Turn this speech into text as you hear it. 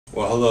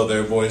Well, hello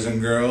there, boys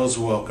and girls.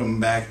 Welcome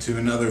back to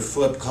another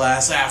flip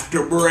class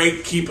after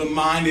break. Keep in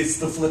mind, it's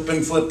the flip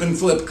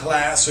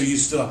class, so you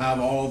still have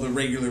all the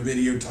regular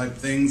video type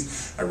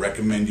things. I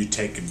recommend you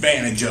take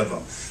advantage of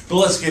them. But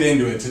let's get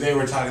into it. Today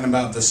we're talking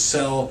about the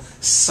cell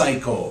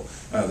cycle.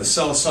 The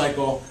cell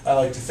cycle, I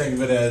like to think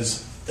of it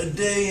as a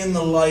day in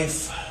the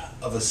life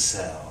of a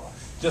cell.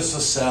 Just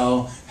a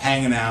cell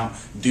hanging out,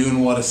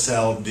 doing what a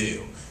cell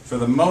do. For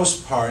the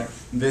most part,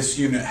 this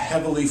unit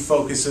heavily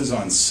focuses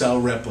on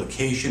cell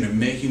replication and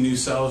making new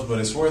cells, but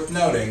it's worth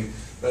noting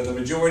that the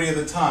majority of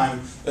the time,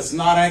 that's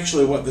not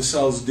actually what the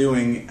cell's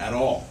doing at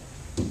all.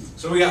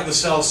 So we got the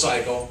cell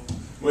cycle,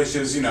 which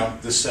is,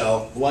 the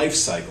cell life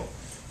cycle.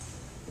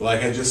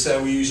 Like I just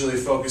said, we usually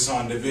focus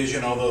on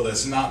division, although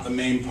that's not the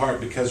main part,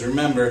 because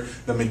remember,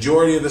 the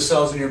majority of the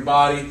cells in your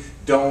body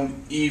don't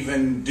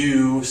even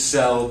do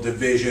cell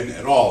division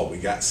at all. We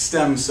got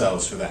stem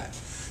cells for that.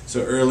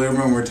 So earlier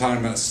when we were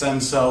talking about stem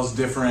cells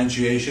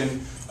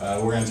differentiation,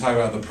 we're going to talk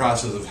about the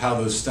process of how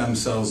those stem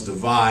cells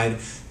divide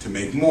to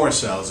make more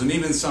cells. And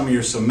even some of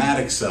your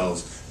somatic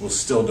cells will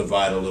still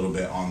divide a little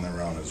bit on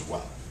their own as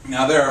well.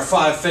 Now there are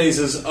 5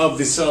 phases of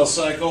the cell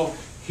cycle.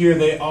 Here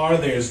they are.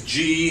 There's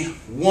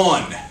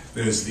G1.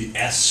 There's the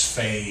S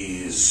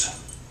phase.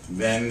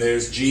 Then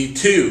there's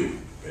G2.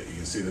 But you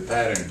can see the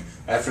pattern.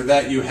 After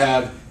that you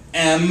have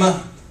M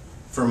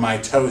for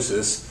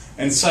mitosis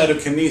and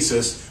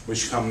cytokinesis,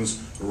 which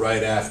comes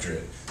right after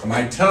it.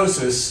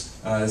 Mitosis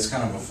is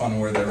kind of a fun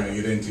word that we're going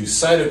to get into.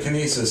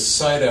 Cytokinesis,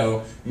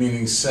 cyto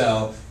meaning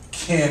cell,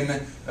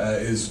 kin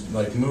is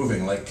like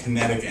moving, like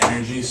kinetic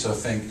energy, so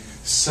think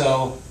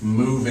cell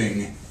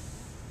moving,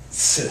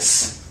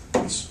 cis,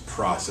 this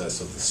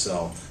process of the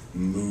cell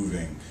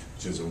moving,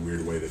 which is a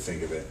weird way to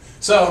think of it.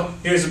 So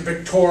here's a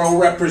pictorial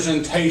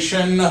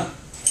representation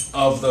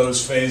of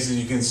those phases.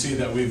 You can see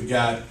that we've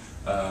got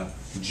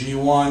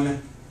G1,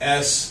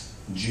 S,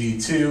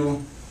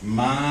 G2,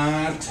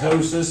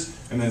 mitosis,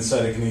 and then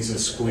cytokinesis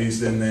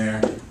squeezed in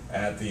there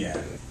at the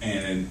end.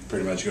 And it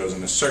pretty much goes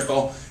in a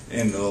circle.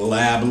 In the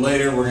lab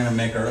later, we're going to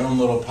make our own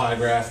little pie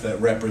graph that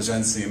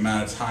represents the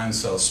amount of time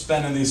cells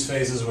spend in these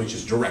phases, which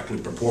is directly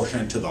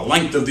proportionate to the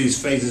length of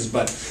these phases,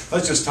 but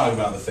let's just talk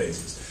about the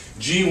phases.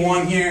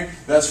 G1 here,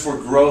 that's for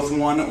growth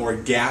 1 or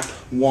gap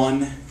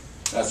 1.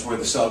 That's where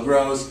the cell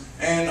grows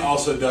and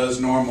also does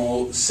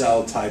normal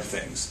cell type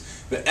things.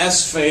 The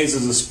S phase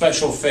is a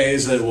special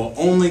phase that it will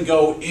only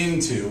go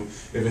into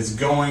if it's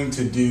going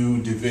to do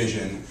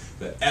division.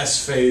 The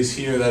S phase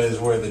here, that is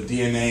where the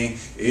DNA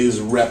is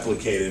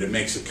replicated. It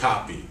makes a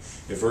copy.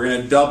 If we're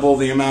going to double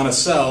the amount of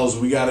cells,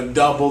 we got to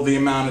double the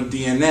amount of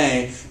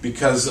DNA,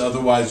 because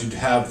otherwise you'd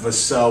have a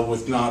cell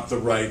with not the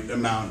right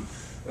amount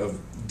of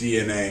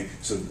DNA,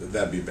 so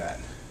that'd be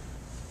bad.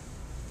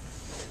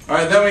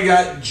 Alright, then we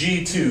got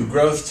G2,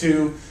 growth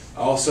 2,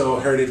 also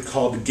heard it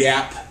called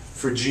gap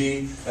for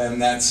G, and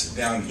that's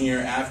down here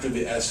after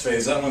the S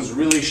phase. That one's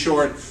really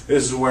short.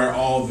 This is where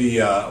all the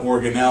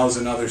organelles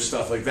and other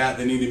stuff like that,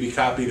 they need to be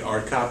copied, are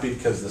copied,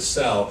 because the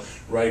cell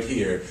right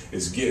here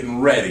is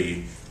getting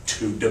ready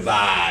to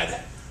divide.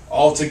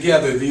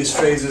 Altogether, these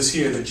phases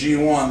here, the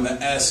G1,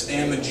 the S,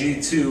 and the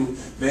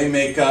G2, they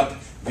make up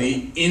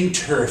the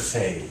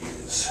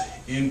interphase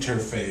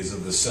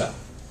of the cell.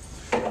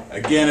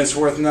 Again, it's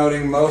worth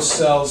noting most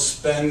cells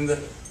spend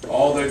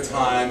all their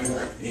time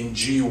in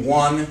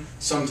G1.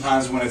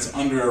 Sometimes when it's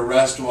under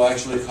arrest, we'll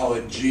actually call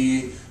it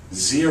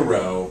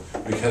G0,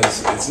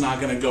 because it's not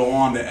going to go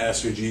on to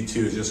S or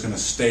G2. It's just going to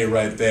stay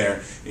right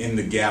there in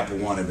the gap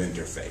 1 of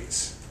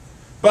interphase.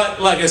 But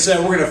like I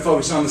said, we're going to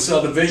focus on the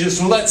cell division,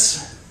 so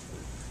let's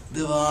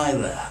divide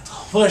that.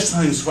 First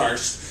things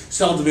first.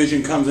 Cell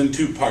division comes in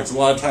 2 parts. A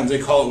lot of times they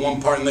call it 1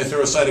 part and they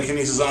throw a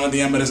cytokinesis on at the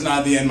end, but it's not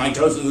at the end.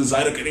 Mitosis and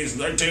cytokinesis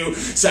are 2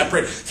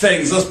 separate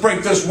things. Let's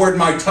break this word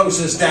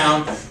mitosis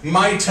down.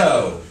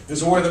 Mito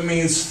is a word that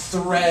means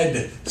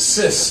thread,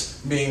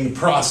 cis being the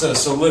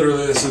process. So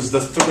literally this is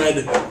the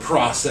thread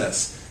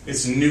process.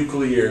 It's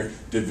nuclear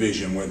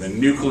division, where the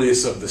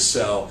nucleus of the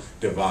cell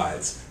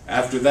divides.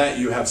 After that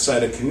you have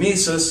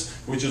cytokinesis,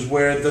 which is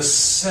where the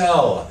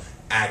cell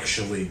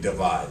actually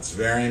divides.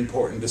 Very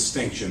important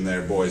distinction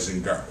there, boys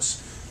and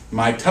girls.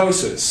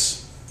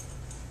 Mitosis,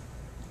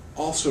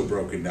 also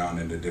broken down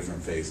into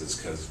different phases,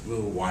 because,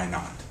 well, why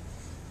not?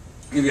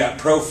 You've got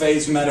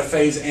prophase,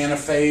 metaphase,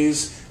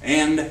 anaphase,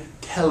 and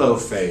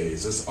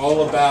telophase. It's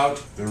all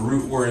about the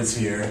root words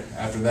here.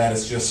 After that,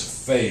 it's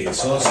just phase.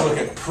 So let's look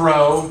at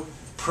pro.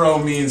 Pro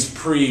means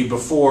pre,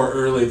 before,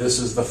 early. This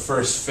is the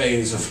first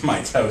phase of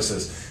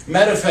mitosis.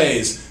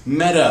 Metaphase,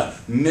 meta,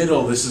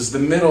 middle. This is the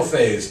middle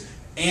phase.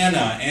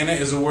 Ana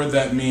is a word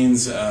that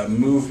means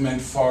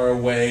movement, far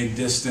away,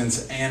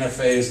 distance,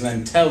 anaphase.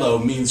 And then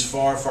telo means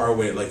far, far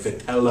away, like the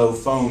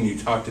telephone. You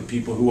talk to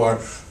people who are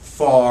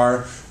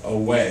far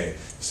away.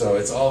 So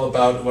it's all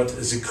about what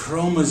the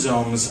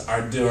chromosomes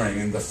are doing.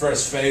 In the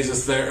first phase,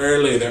 it's they're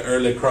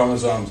early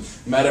chromosomes.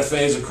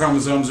 Metaphase, the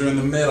chromosomes are in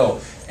the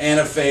middle.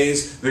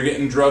 Anaphase, they're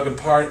getting drug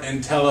apart.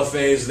 And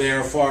telophase, they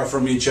are far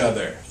from each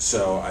other.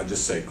 So I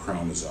just say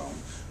chromosome.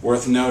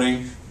 Worth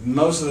noting,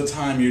 most of the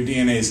time your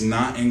DNA is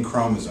not in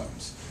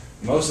chromosomes.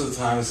 Most of the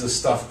time it's this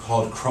stuff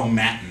called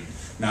chromatin.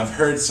 Now I've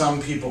heard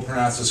some people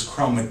pronounce this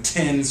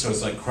chromatin, so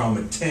it's like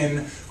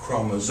chromatin,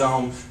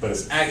 chromosome, but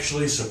it's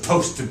actually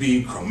supposed to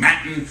be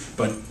chromatin,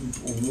 but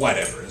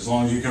whatever. As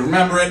long as you can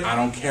remember it, I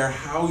don't care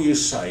how you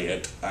say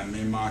it. I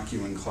may mock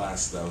you in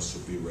class though, so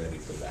be ready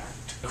for that.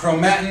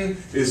 Chromatin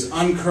is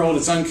uncurled,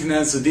 it's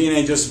uncondensed, the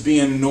DNA just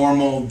being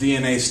normal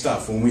DNA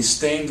stuff. When we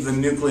stained the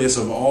nucleus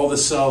of all the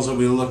cells that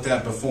we looked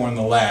at before in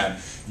the lab,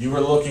 you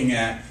were looking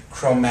at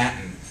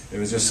chromatin. It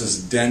was just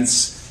this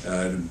dense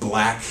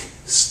black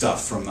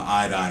stuff from the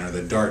iodine, or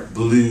the dark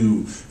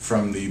blue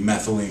from the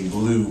methylene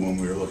blue when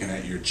we were looking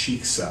at your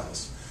cheek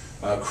cells.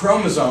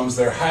 Chromosomes,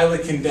 they're highly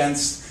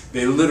condensed.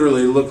 They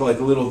literally look like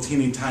little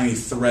teeny tiny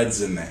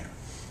threads in there.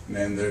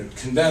 And they're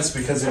condensed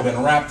because they've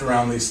been wrapped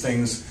around these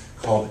things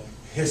called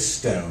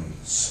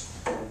histones.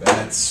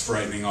 That's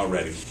frightening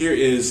already. Here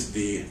is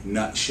the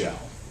nutshell.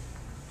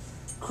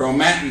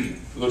 Chromatin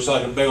looks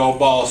like a big old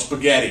ball of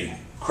spaghetti.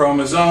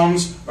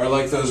 Chromosomes are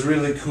like those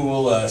really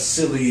cool,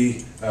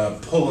 silly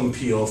pull and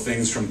peel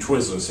things from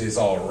Twizzlers. So it's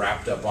all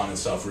wrapped up on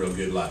itself real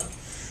good like.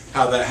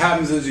 How that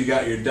happens is you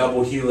got your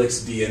double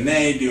helix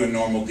DNA doing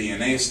normal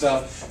DNA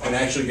stuff, and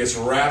it actually gets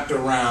wrapped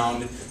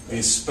around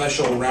these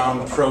special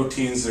round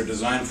proteins. They're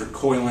designed for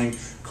coiling,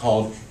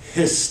 called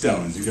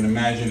histones. You can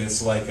imagine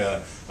it's like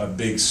a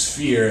big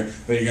sphere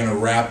that you're going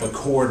to wrap a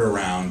cord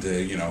around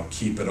to, you know,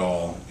 keep it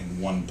all in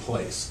one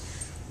place.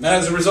 Now,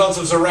 as a result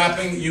of the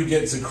wrapping, you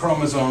get the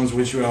chromosomes,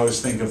 which we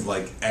always think of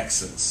like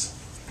X's.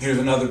 Here's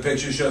another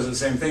picture, shows the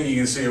same thing. You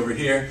can see over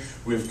here,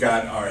 we've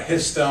got our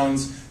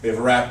histones. They've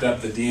wrapped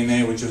up the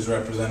DNA, which is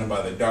represented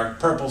by the dark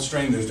purple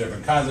string. There's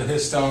different kinds of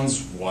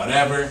histones,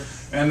 whatever.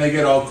 And they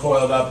get all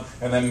coiled up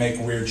and then make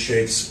weird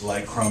shapes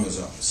like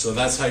chromosomes. So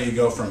that's how you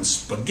go from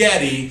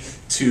spaghetti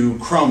to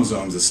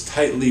chromosomes, this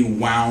tightly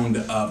wound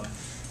up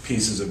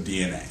pieces of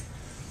DNA.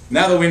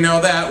 Now that we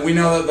know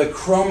that the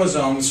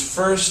chromosomes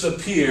first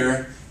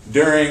appear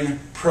during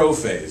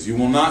prophase. You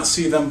will not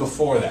see them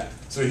before that.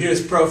 So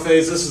here's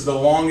prophase. This is the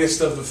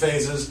longest of the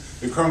phases.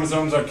 The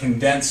chromosomes are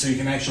condensed so you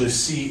can actually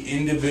see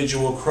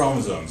individual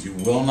chromosomes. You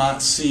will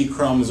not see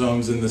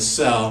chromosomes in the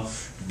cell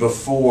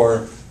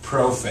before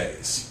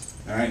prophase.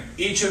 All right.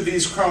 Each of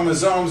these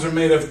chromosomes are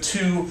made of 2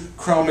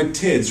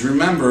 chromatids.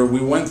 Remember, we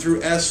went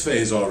through S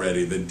phase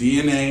already. The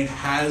DNA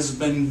has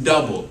been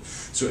doubled.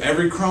 So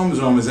every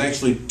chromosome is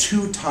actually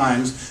 2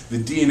 times the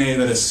DNA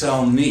that a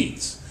cell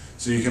needs.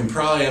 So you can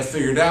probably have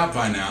figured out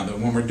by now that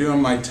when we're doing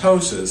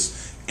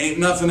mitosis, ain't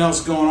nothing else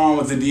going on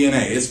with the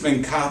DNA. It's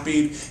been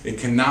copied. It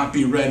cannot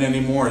be read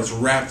anymore. It's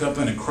wrapped up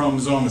in a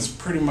chromosome. It's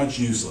pretty much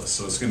useless.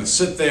 So it's going to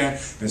sit there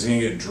and it's going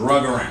to get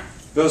drug around.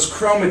 Those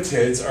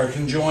chromatids are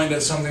conjoined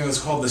at something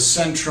that's called the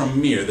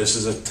centromere. This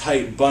is a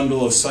tight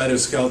bundle of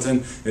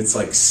cytoskeleton. It's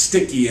like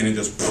sticky and it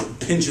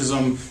just pinches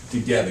them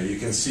together. You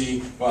can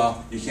see,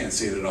 well, you can't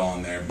see it at all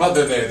in there, but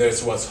they're there.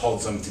 That's what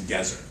holds them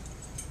together.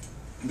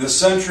 The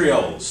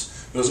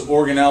centrioles, those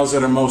organelles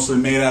that are mostly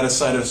made out of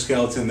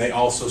cytoskeleton, they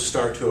also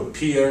start to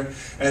appear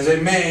as they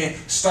may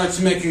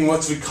start making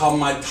what we call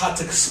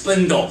mitotic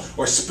spindle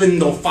or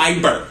spindle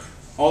fiber.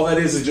 All that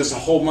is just a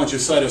whole bunch of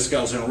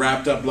cytoskeleton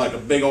wrapped up like a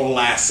big old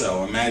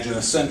lasso. Imagine a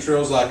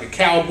centrioles like a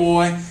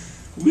cowboy.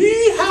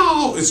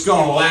 Wee-haw! It's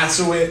going to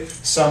lasso it,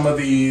 some of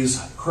these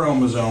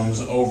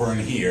chromosomes over in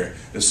here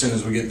as soon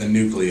as we get the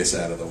nucleus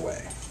out of the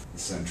way. The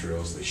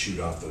centrioles, they shoot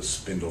off those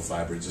spindle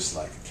fibers just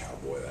like a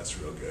cowboy. That's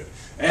real good.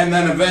 And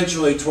then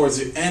eventually, towards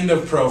the end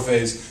of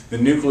prophase, the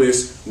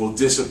nucleus will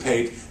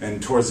dissipate,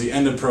 and towards the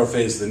end of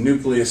prophase, the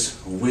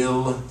nucleus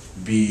will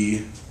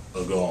be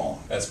gone.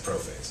 That's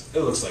prophase.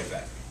 It looks like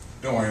that.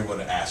 Don't worry what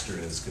an aster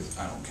is, because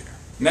I don't care.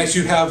 Next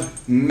you have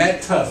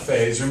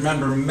metaphase.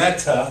 Remember,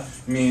 meta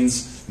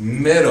means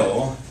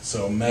middle,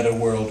 so meta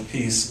world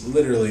peace.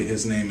 Literally,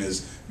 his name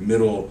is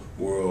middle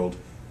world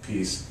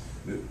peace,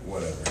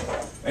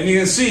 whatever. And you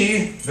can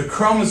see the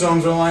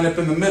chromosomes are lined up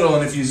in the middle,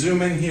 and if you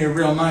zoom in here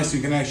real nice,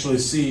 you can actually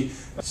see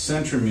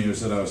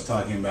centromeres that I was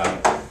talking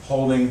about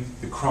holding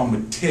the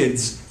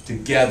chromatids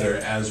together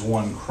as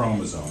one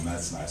chromosome.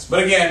 That's nice.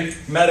 But again,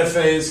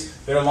 metaphase,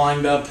 they're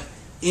lined up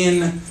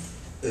in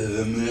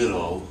the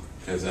middle,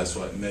 because that's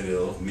what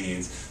middle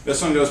means.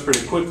 This one goes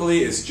pretty quickly.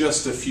 It's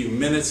just a few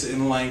minutes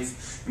in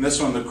length. And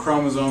this one, the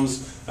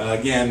chromosomes,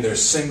 again, they're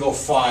single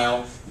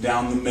file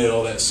down the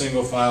middle. That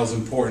single file is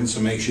important,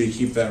 so make sure you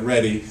keep that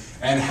ready.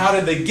 And how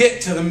did they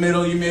get to the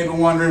middle, you may be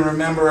wondering.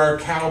 Remember our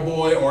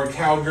cowboy or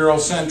cowgirl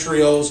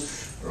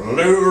centrioles,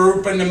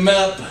 looping them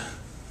up,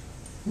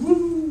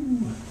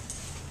 woo,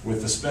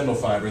 with the spindle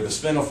fiber. The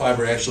spindle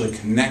fiber actually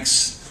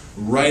connects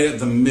right at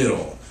the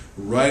middle,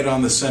 right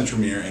on the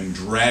centromere, and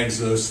drags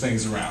those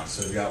things around.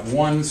 So you've got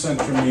one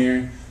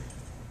centromere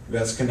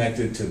that's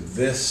connected to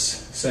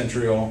this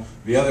centriole.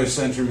 The other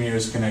centromere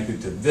is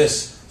connected to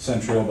this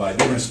centriole by a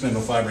different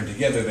spindle fiber, and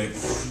together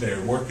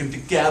they're working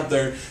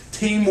together.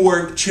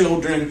 Teamwork,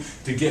 children,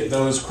 to get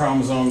those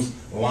chromosomes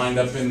lined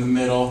up in the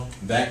middle.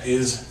 That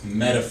is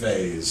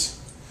metaphase.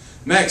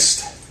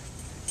 Next,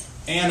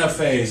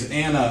 anaphase,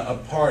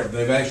 apart.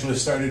 They've actually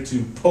started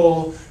to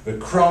pull the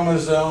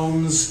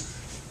chromosomes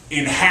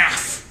in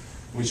half,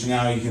 which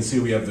now you can see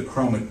we have the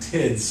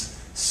chromatids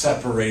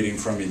separating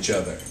from each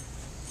other.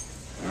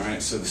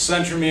 Alright, so the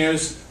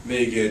centromeres,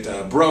 they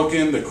get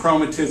broken, the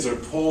chromatids are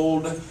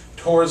pulled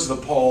towards the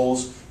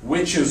poles,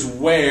 which is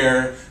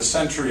where the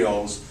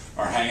centrioles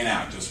are hanging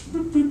out. Just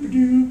boop, boop,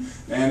 doo.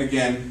 And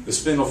again, the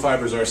spindle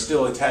fibers are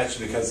still attached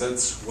because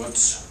that's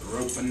what's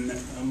roping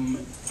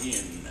them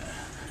in.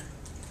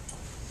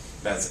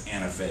 That's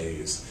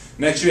anaphase.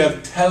 Next you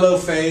have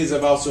telophase.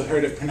 I've also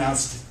heard it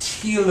pronounced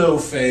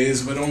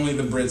telophase, but only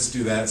the Brits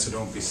do that, so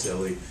don't be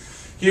silly.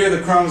 Here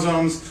the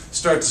chromosomes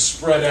start to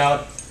spread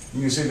out.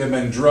 You can see they've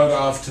been drug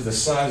off to the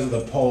sides of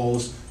the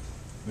poles.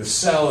 The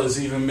cell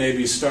is even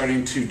maybe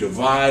starting to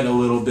divide a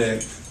little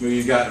bit.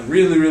 You've got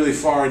really, really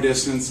far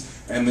distance,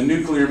 and the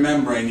nuclear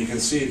membrane, you can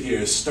see it here,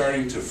 is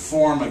starting to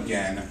form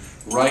again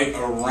right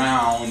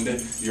around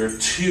your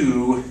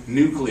two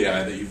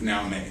nuclei that you've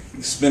now made.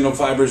 The spindle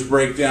fibers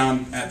break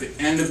down. At the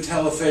end of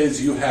telophase,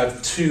 you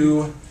have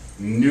two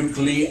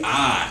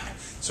nuclei.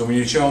 So when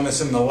you're showing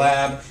this in the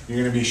lab, you're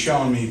going to be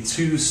showing me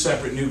two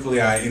separate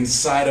nuclei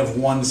inside of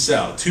one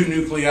cell. Two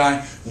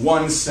nuclei,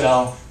 one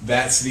cell.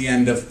 That's the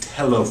end of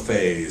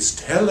telophase.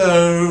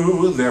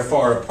 Telo, they're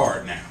far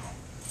apart now.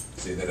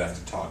 See, they'd have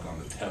to talk on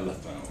the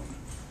telephone.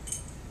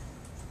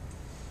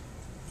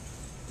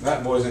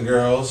 That, boys and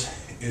girls,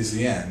 is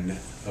the end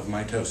of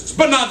mitosis.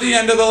 But not the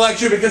end of the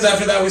lecture, because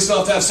after that we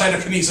still have to have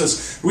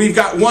cytokinesis. We've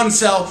got one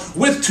cell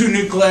with two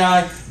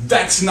nuclei.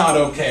 That's not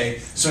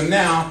okay. So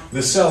now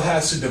the cell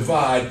has to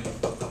divide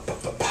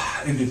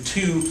into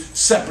two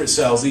separate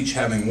cells, each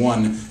having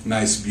one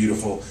nice,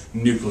 beautiful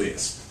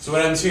nucleus. So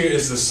what happens here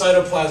is the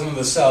cytoplasm of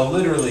the cell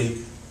literally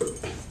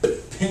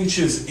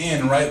pinches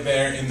in right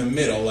there in the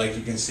middle, like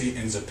you can see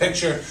in the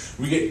picture.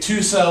 We get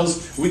two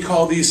cells. We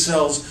call these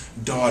cells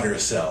daughter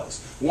cells.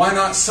 Why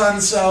not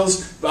son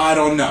cells? I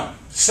don't know.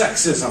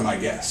 Sexism, I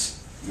guess.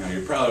 Now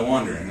you're probably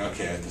wondering,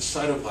 okay, the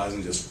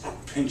cytoplasm just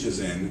pinches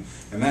in,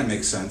 and that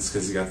makes sense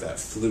because you got that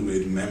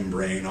fluid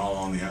membrane all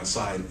on the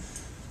outside.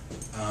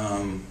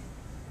 How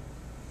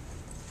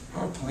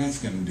are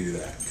plants going to do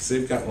that? Because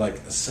they've got like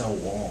a cell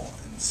wall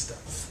and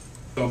stuff.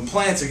 So in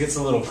plants it gets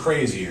a little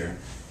crazier.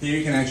 Here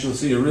you can actually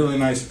see a really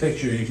nice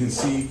picture. You can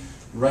see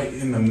right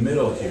in the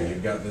middle here,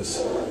 you've got this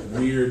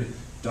weird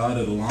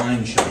dotted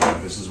line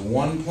showing. This is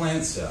one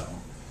plant cell.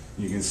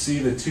 You can see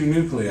the two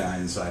nuclei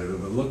inside of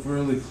it, but look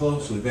really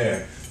closely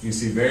there. You can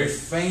see very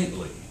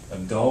faintly a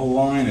dull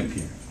line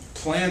appearing.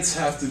 Plants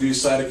have to do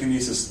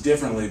cytokinesis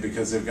differently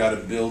because they've got to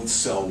build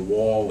cell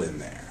wall in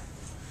there.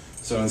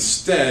 So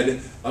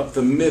instead, up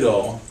the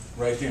middle,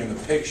 right here in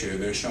the picture,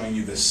 they're showing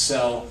you the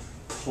cell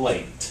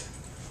plate.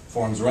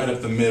 Forms right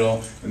up the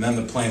middle, and then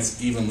the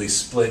plant's evenly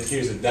split.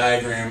 Here's a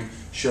diagram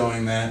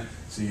showing that.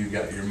 So you've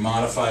got your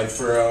modified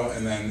furrow,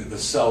 and then the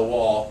cell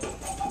wall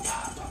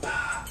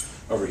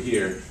over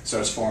here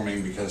starts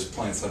forming because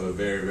plants have a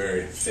very,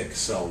 very thick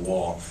cell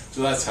wall.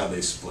 So that's how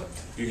they split.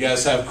 If you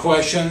guys have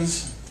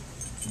questions,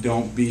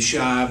 don't be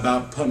shy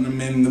about putting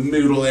them in the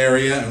Moodle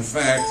area. In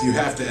fact, you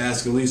have to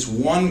ask at least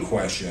one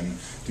question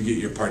to get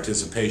your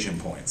participation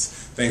points.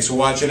 Thanks for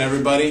watching,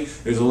 everybody.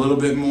 There's a little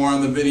bit more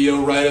on the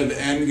video right at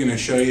the end. I'm going to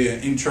show you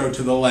an intro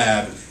to the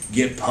lab.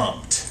 Get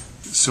pumped.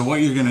 So what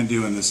you're going to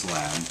do in this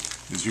lab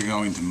is you're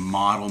going to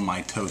model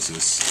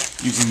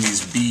mitosis using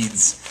these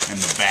beads and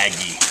the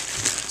baggie.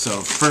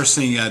 So first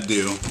thing you got to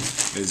do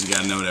is you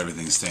got to know what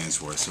everything stands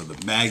for. So the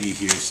baggie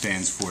here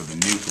stands for the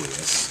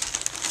nucleus.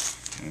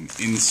 And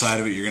inside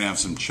of it you're going to have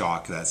some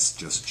chalk. That's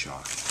just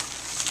chalk.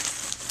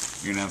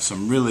 You're going to have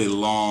some really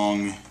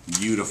long,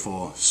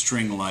 beautiful,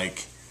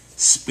 string-like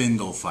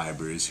spindle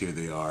fibers. Here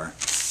they are,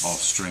 all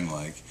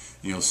string-like.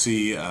 You'll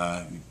see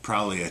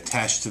probably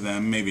attached to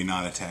them, maybe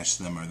not attached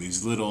to them, are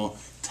these little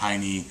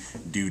tiny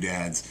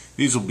doodads.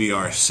 These will be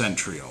our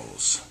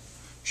centrioles.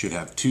 Should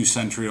have two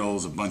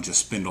centrioles, a bunch of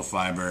spindle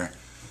fiber,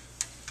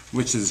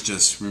 which is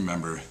just,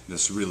 remember,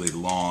 this really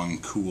long,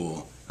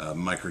 cool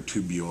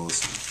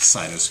microtubules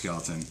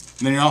cytoskeleton. And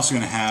then you're also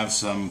going to have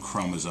some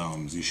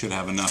chromosomes. You should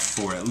have enough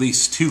for at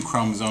least two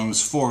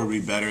chromosomes. 4 would be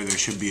better. There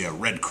should be a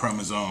red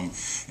chromosome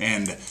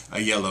and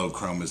a yellow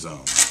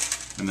chromosome.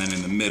 And then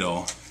in the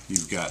middle,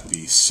 you've got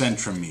the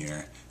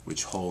centromere,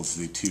 which holds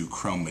the two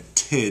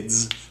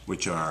chromatids,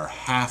 which are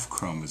half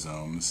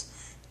chromosomes,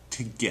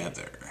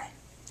 together.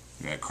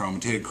 You got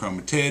chromatid,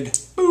 chromatid,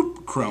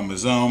 boop,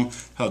 chromosome,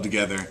 held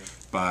together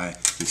by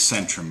the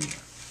centromere.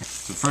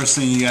 The first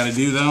thing you got to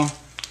do, though,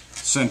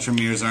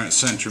 centromeres aren't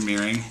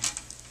centromering.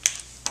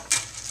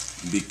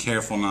 Be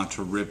careful not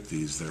to rip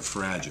these, they're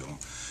fragile.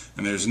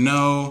 And there's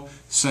no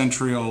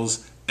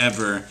centrioles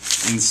ever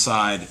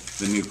inside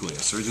the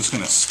nucleus. So we're just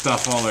going to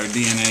stuff all our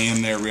DNA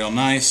in there real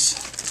nice.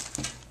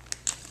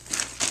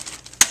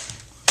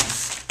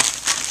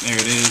 There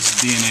it is,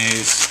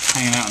 DNA's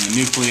hanging out in the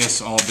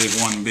nucleus, all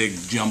one big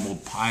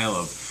jumbled pile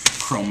of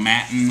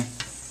chromatin.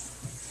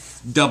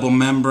 Double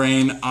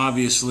membrane,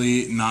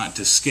 obviously not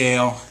to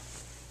scale.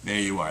 There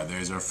you are,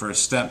 there's our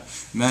first step.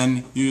 And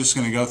then you're just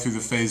going to go through the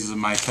phases of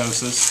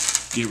mitosis.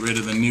 Get rid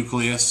of the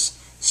nucleus.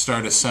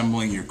 Start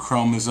assembling your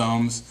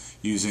chromosomes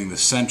using the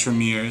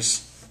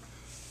centromeres.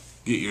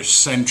 Get your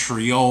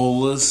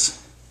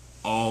centrioles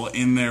all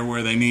in there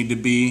where they need to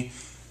be.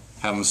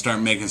 Have them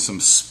start making some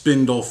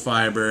spindle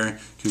fiber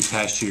to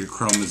attach to your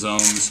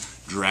chromosomes.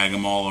 Drag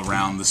them all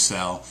around the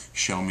cell.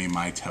 Show me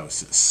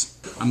mitosis.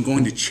 I'm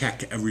going to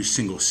check every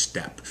single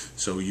step.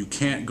 So you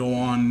can't go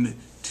on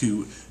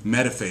to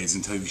metaphase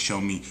until you show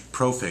me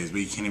prophase,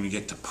 but you can't even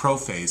get to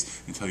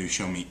prophase until you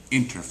show me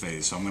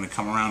interphase. So I'm going to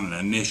come around and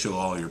initial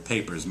all your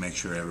papers, make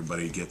sure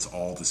everybody gets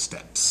all the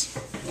steps.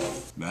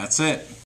 That's it.